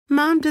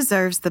Mom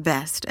deserves the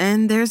best,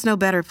 and there's no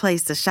better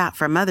place to shop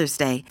for Mother's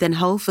Day than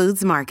Whole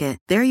Foods Market.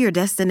 They're your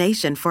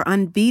destination for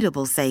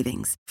unbeatable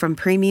savings, from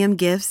premium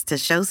gifts to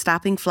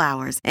show-stopping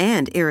flowers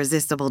and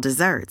irresistible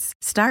desserts.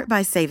 Start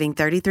by saving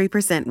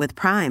 33% with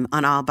Prime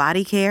on all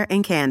body care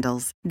and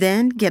candles.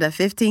 Then get a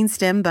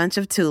 15-stem bunch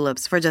of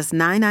tulips for just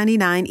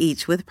 $9.99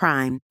 each with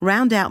Prime.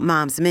 Round out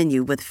Mom's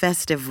menu with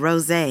festive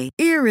rosé,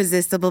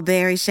 irresistible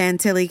berry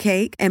chantilly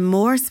cake, and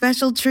more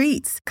special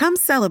treats. Come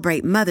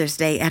celebrate Mother's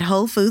Day at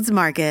Whole Foods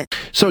Market.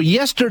 So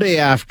yesterday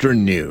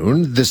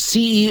afternoon, the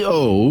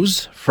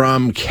CEOs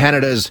from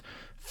Canada's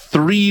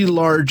three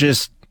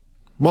largest,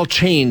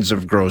 chains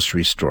of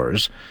grocery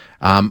stores,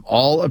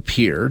 all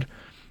appeared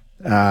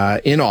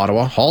in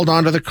Ottawa, hauled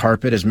onto the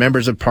carpet as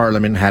members of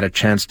Parliament had a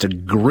chance to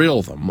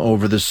grill them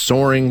over the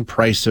soaring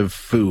price of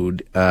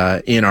food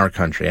in our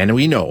country. And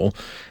we know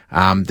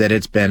that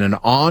it's been an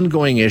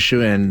ongoing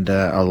issue, and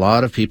a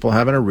lot of people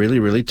having a really,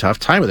 really tough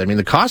time with it. I mean,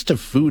 the cost of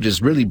food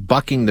is really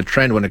bucking the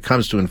trend when it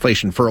comes to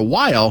inflation. For a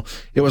while,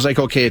 it was like,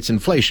 okay, it's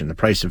inflation. The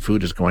price of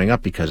food is going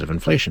up because of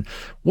inflation.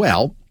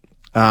 Well,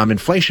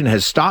 inflation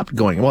has stopped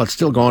going. Well, it's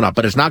still going up,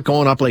 but it's not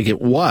going up like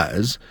it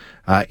was.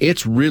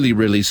 It's really,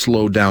 really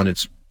slowed down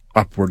its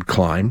upward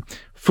climb.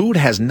 Food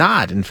has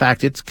not. In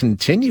fact, it's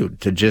continued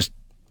to just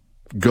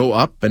go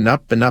up and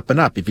up and up and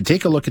up. If you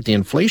take a look at the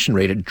inflation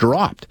rate, it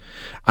dropped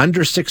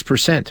under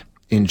 6%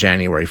 in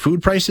January.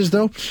 Food prices,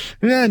 though,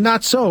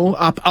 not so,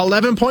 up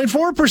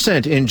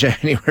 11.4% in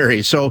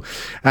January. So,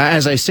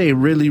 as I say,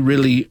 really,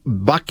 really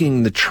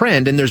bucking the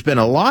trend. And there's been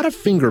a lot of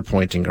finger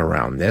pointing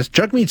around this.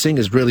 Jagmeet Singh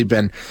has really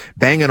been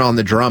banging on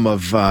the drum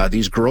of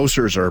these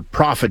grocers are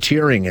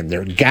profiteering and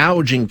they're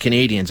gouging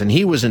Canadians. And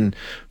he was in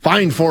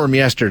fine form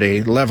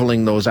yesterday,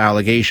 leveling those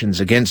allegations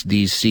against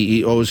these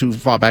CEOs who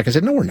fought back and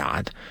said, no, we're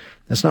not.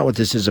 That's not what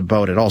this is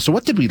about at all. So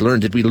what did we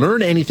learn? Did we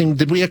learn anything?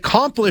 Did we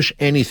accomplish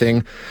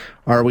anything?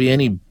 Are we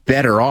any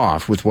better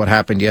off with what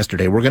happened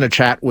yesterday? We're going to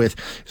chat with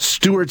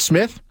Stuart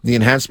Smith, the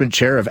Enhancement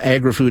Chair of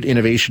Agri-Food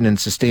Innovation and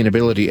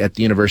Sustainability at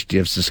the University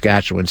of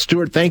Saskatchewan.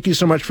 Stuart, thank you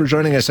so much for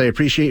joining us. I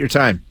appreciate your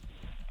time.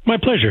 My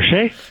pleasure,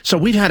 Shay. So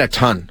we've had a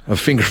ton of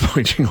finger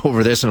pointing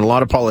over this, and a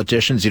lot of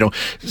politicians,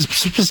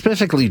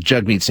 specifically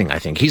Jagmeet Singh, I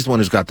think. He's the one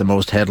who's got the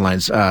most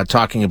headlines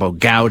talking about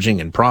gouging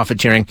and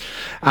profiteering.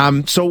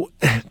 So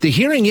the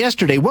hearing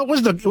yesterday, what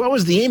was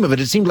the aim of it?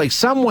 It seemed like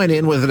some went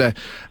in with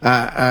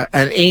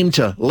an aim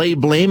to lay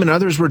blame, and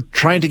others were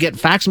trying to get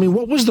facts. I mean,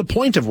 what was the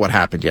point of what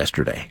happened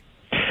yesterday?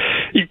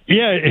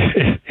 Yeah,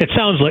 it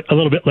sounds like a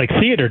little bit like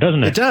theater,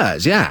 doesn't it? It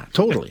does, yeah,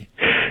 totally.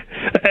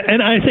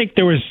 And I think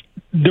there was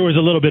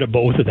a little bit of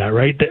both of that,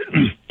 right?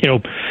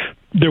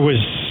 There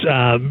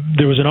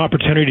was an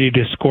opportunity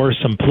to score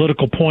some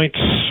political points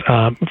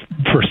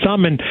for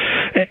some, and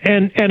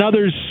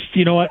others,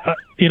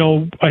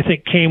 I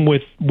think came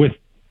with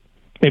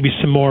maybe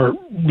some more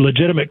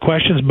legitimate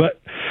questions.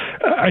 But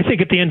I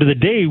think at the end of the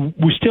day,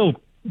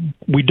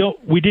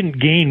 we didn't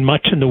gain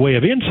much in the way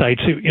of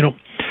insights.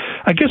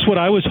 I guess what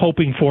I was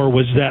hoping for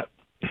was that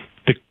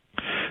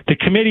the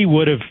committee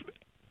would have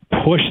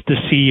pushed the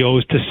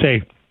CEOs to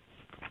say,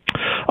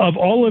 of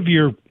all of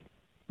your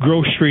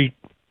grocery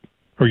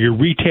or your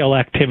retail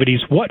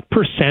activities, what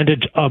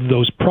percentage of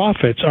those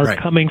profits are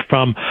coming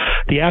from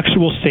the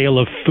actual sale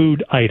of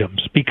food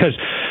items? Because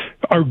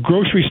our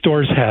grocery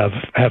stores have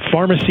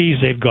pharmacies,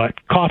 they've got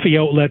coffee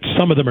outlets,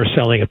 some of them are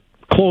selling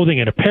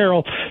clothing and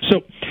apparel.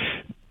 So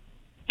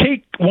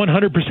take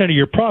 100% of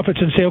your profits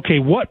and say, okay,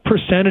 what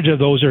percentage of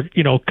those are,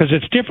 because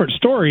it's a different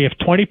story if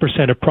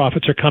 20% of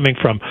profits are coming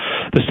from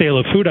the sale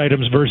of food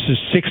items versus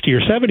 60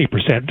 or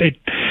 70%.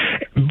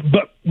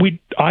 But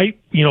I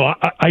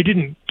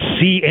didn't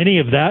see any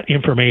of that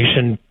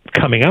information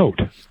coming out.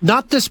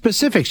 Not the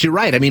specifics. You're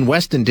right. I mean,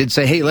 Weston did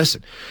say, hey,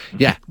 listen,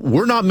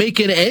 we're not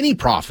making any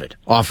profit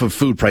off of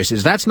food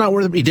prices. That's not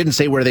where he didn't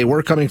say where they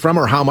were coming from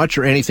or how much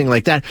or anything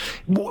like that.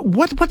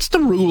 What's the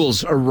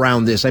rules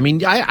around this? I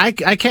mean, I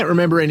can't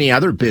remember any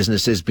other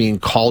businesses being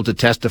called to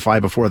testify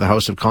before the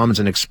House of Commons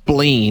and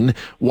explain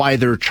why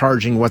they're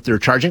charging what they're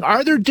charging.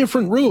 Are there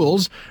different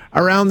rules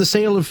around the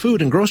sale of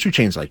food in grocery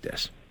chains like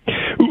this?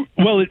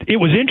 Well, it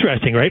was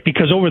interesting, right?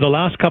 Because over the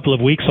last couple of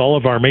weeks, all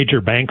of our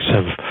major banks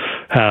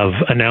have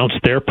announced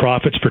their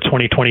profits for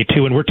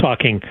 2022, and we're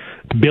talking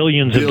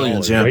billions of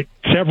dollars, right?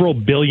 Several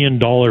 $1 billion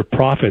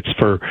profits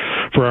for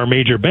our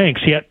major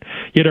banks.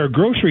 Yet our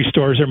grocery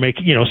stores are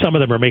making, some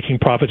of them are making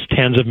profits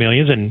tens of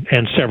millions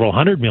and several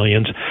hundred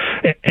millions.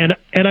 And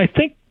I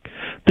think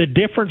the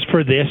difference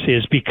for this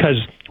is because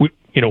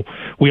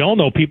we all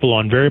know people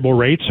on variable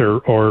rates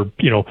or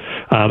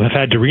have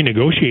had to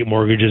renegotiate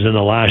mortgages in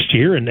the last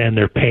year, and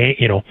they're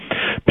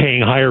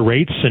paying higher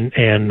rates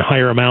and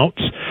higher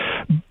amounts.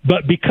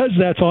 But because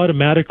that's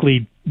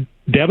automatically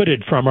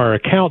debited from our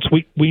accounts,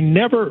 we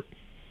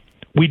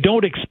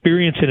don't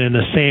experience it in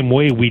the same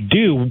way we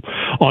do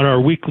on our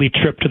weekly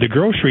trip to the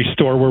grocery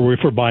store, where if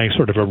we're buying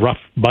sort of a rough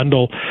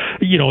bundle,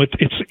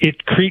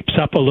 it creeps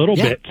up a little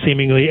bit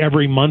seemingly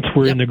every month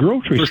we're in the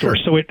grocery store.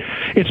 Sure. So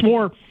it's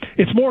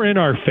more in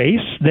our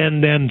face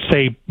than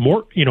say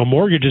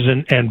mortgages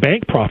and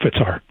bank profits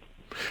are.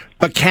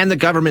 But can the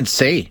government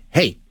say,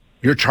 hey,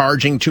 you're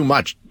charging too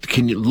much?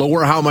 Can you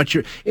lower how much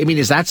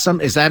is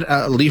that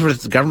a lever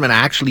that the government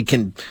actually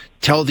can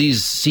tell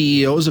these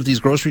CEOs of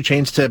these grocery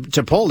chains to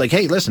pull? Like,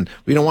 hey, listen,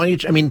 we don't want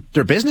you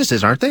they're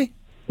businesses, aren't they?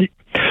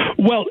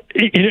 Well,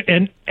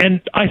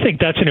 and I think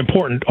that's an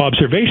important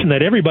observation,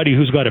 that everybody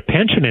who's got a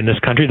pension in this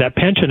country, that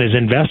pension is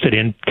invested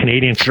in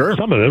Canadian. Sure.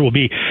 Some of it will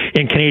be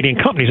in Canadian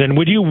companies. And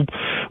would you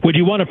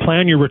want to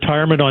plan your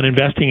retirement on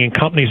investing in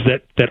companies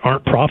that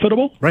aren't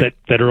profitable, right,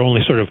 that are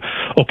only sort of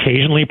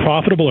occasionally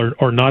profitable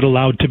or not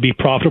allowed to be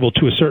profitable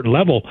to a certain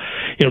level?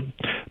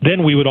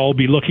 Then we would all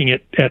be looking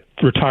at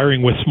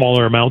retiring with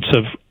smaller amounts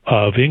of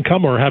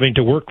income, or having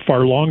to work far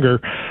longer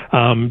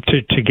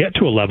to get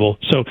to a level.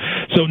 So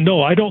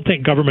no, I don't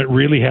think government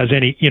really has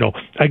any.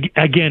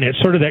 Again, it's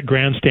sort of that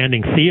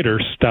grandstanding theater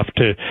stuff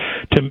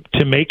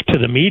to make to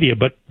the media,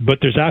 but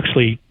there's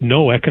actually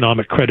no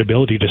economic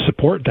credibility to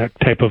support that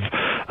type of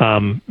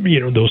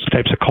those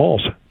types of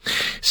calls.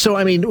 So,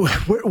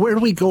 where do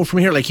we go from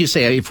here? Like you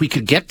say, if we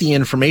could get the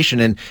information,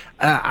 and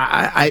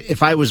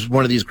if I was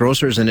one of these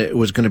grocers and it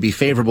was going to be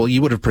favorable, you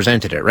would have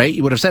presented it, right?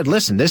 You would have said,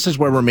 listen, this is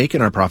where we're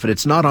making our profit.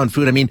 It's not on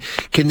food.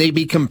 Can they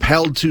be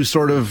compelled to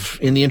sort of,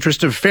 in the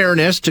interest of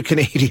fairness to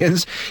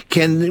Canadians,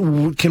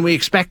 can we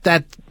expect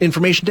that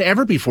information to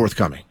ever be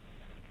forthcoming?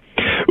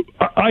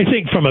 I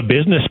think from a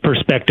business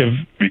perspective,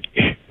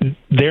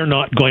 they're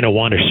not going to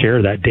want to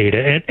share that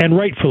data, and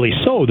rightfully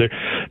so.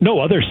 No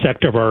other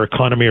sector of our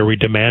economy are we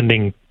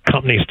demanding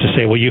companies to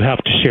say, well, you have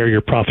to share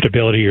your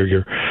profitability or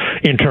your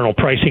internal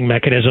pricing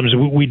mechanisms.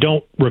 We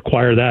don't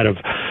require that of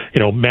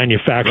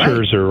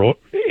manufacturers, right, or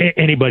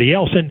anybody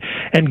else.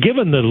 And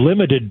given the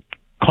limited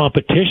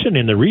competition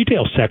in the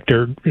retail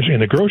sector, in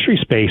the grocery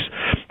space,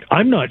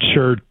 I'm not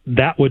sure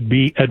that would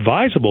be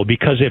advisable,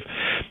 because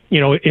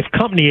if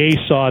Company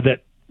A saw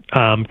that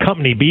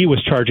Company B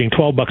was charging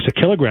 $12 a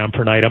kilogram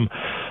for an item,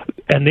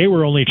 and they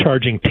were only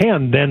charging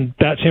 10, then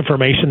that's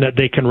information that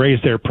they can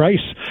raise their price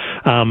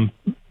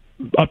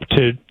up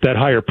to that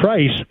higher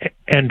price,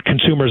 and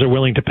consumers are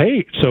willing to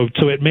pay. So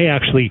it may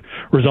actually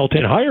result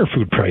in higher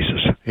food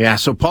prices. Yeah,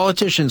 so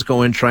politicians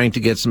go in trying to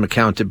get some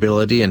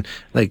accountability, and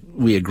like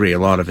we agree, a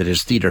lot of it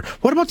is theater.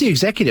 What about the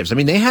executives?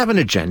 They have an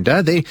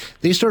agenda.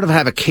 They sort of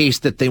have a case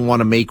that they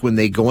want to make when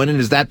they go in, and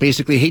is that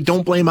basically, hey,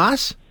 don't blame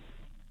us?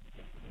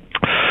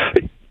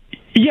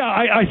 Yeah,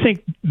 I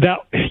think that,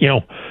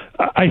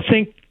 I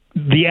think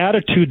the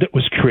attitude that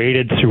was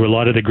created through a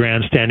lot of the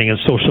grandstanding and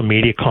social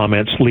media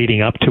comments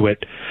leading up to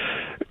it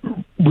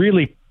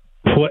really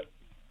put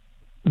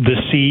the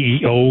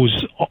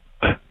CEOs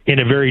in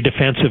a very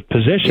defensive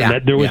position. Yeah,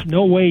 that there was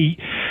no way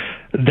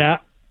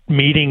that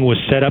meeting was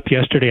set up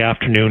yesterday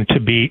afternoon to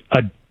be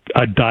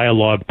a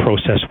dialogue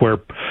process where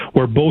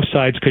both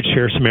sides could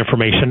share some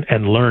information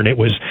and learn. It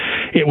was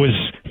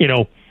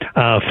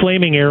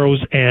flaming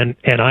arrows, and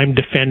I'm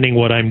defending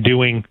what I'm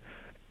doing,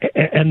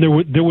 and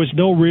there was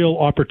no real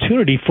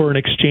opportunity for an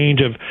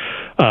exchange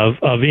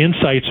of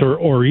insights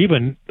or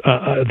even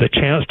the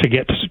chance to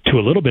get to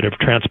a little bit of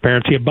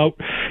transparency about.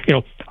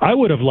 I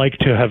would have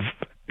liked to have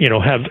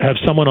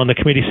someone on the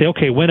committee say,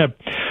 okay, when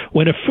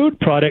a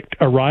food product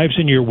arrives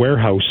in your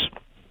warehouse,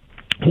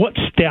 what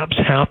steps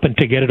happen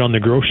to get it on the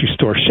grocery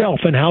store shelf,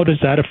 and how does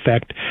that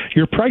affect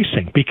your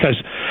pricing?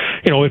 Because,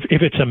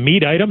 if it's a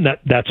meat item,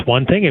 that's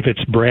one thing. If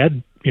it's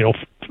bread,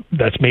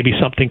 that's maybe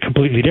something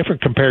completely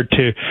different compared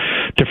to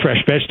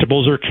fresh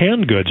vegetables or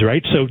canned goods,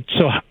 right?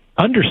 So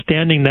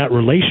understanding that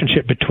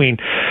relationship between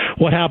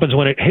what happens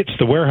when it hits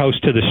the warehouse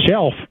to the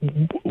shelf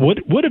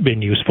would have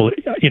been useful.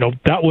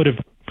 That would have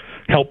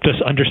helped us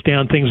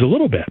understand things a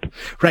little bit.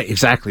 Right,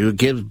 exactly. It would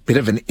give a bit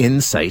of an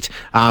insight.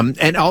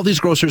 And all these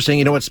grocers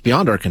saying, it's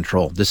beyond our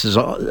control. This is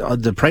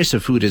the price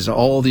of food is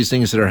all these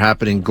things that are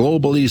happening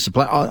globally,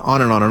 supply,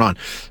 on and on and on.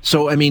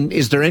 So,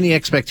 is there any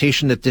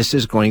expectation that this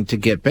is going to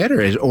get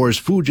better, or is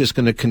food just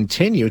going to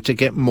continue to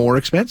get more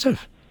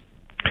expensive?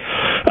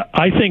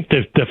 I think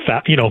that the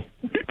fact,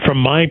 from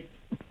my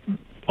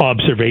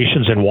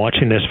observations and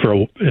watching this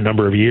for a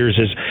number of years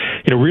is,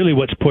 really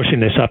what's pushing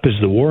this up is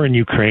the war in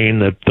Ukraine,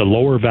 the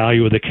lower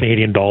value of the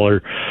Canadian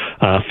dollar,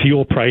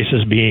 fuel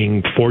prices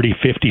being 40,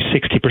 50,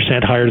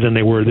 60% higher than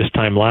they were this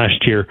time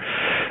last year.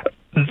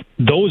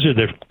 Those are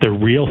the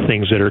real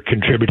things that are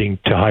contributing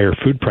to higher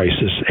food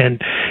prices.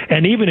 And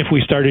even if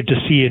we started to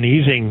see an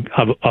easing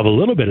of a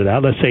little bit of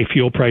that, let's say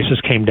fuel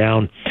prices came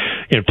down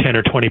 10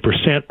 or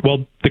 20%,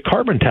 well, the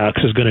carbon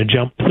tax is going to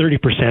jump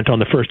 30% on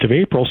the 1st of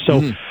April.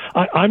 So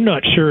I'm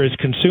not sure as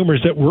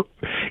consumers that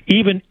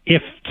even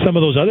if some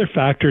of those other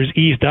factors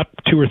eased up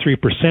 2 or 3%,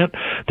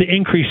 the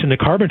increase in the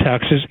carbon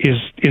tax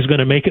is going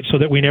to make it so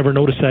that we never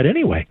notice that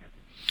anyway.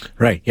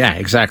 Right. Yeah,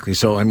 exactly.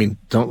 So,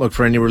 don't look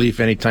for any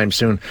relief anytime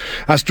soon.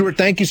 Stuart,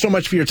 thank you so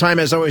much for your time.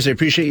 As always, I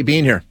appreciate you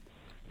being here.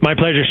 My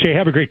pleasure, Shay.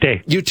 Have a great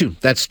day. You too.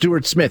 That's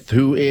Stuart Smith,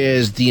 who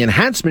is the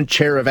Enhancement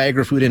Chair of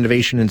Agri-Food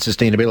Innovation and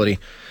Sustainability,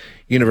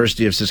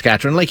 University of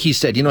Saskatchewan. Like he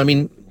said,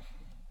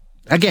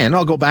 again,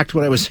 I'll go back to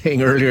what I was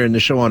saying earlier in the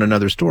show on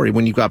another story.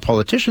 When you've got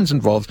politicians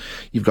involved,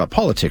 you've got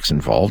politics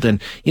involved. And,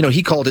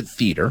 he called it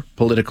theater,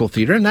 political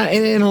theater. And that,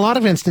 in a lot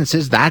of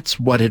instances, that's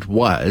what it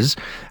was.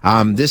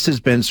 This has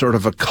been sort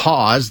of a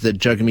cause that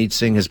Jagmeet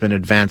Singh has been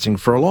advancing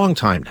for a long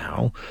time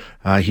now.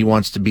 He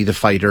wants to be the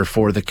fighter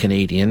for the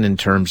Canadian in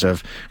terms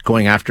of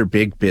going after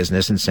big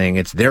business and saying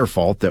it's their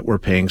fault that we're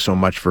paying so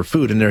much for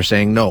food. And they're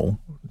saying, no,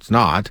 it's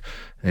not.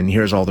 And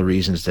here's all the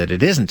reasons that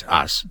it isn't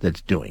us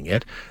that's doing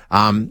it.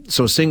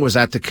 So Singh was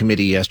at the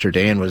committee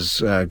yesterday and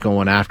was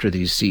going after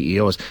these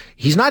CEOs.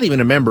 He's not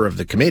even a member of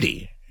the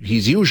committee.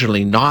 He's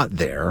usually not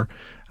there.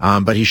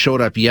 But he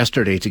showed up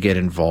yesterday to get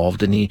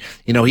involved, and he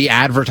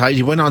advertised,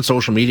 he went on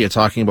social media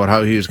talking about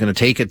how he was going to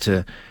take it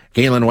to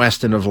Galen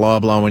Weston of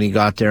Loblaw when he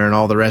got there and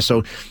all the rest.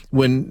 So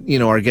when,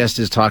 our guest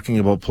is talking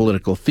about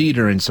political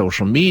theater and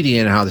social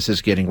media and how this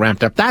is getting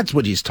ramped up, that's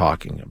what he's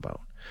talking about.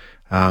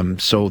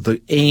 So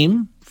the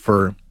aim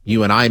for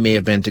you and I may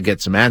have been to get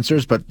some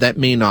answers, but that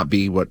may not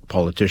be what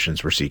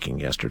politicians were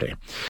seeking yesterday.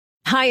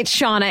 Hi, it's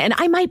Shauna, and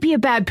I might be a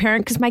bad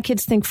parent because my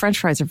kids think French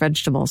fries are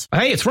vegetables.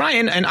 Hey, it's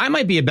Ryan, and I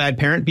might be a bad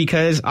parent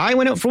because I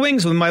went out for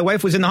wings when my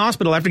wife was in the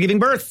hospital after giving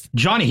birth.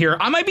 Johnny here.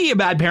 I might be a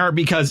bad parent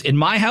because in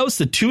my house,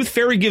 the tooth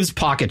fairy gives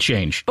pocket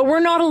change. But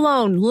we're not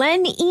alone.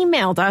 Len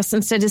emailed us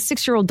and said his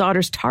 6-year-old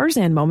daughter's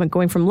Tarzan moment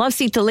going from love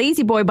seat to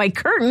lazy boy by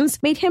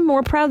curtains made him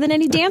more proud than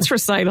any dance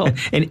recital.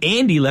 And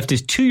Andy left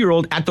his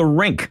 2-year-old at the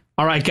rink.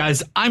 All right,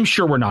 guys, I'm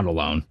sure we're not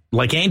alone.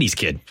 Like Andy's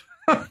kid.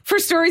 For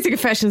stories and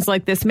confessions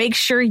like this, make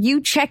sure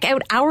you check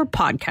out our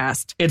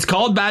podcast. It's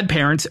called Bad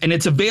Parents, and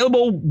it's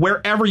available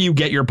wherever you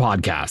get your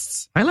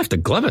podcasts. I left a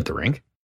glove at the rink.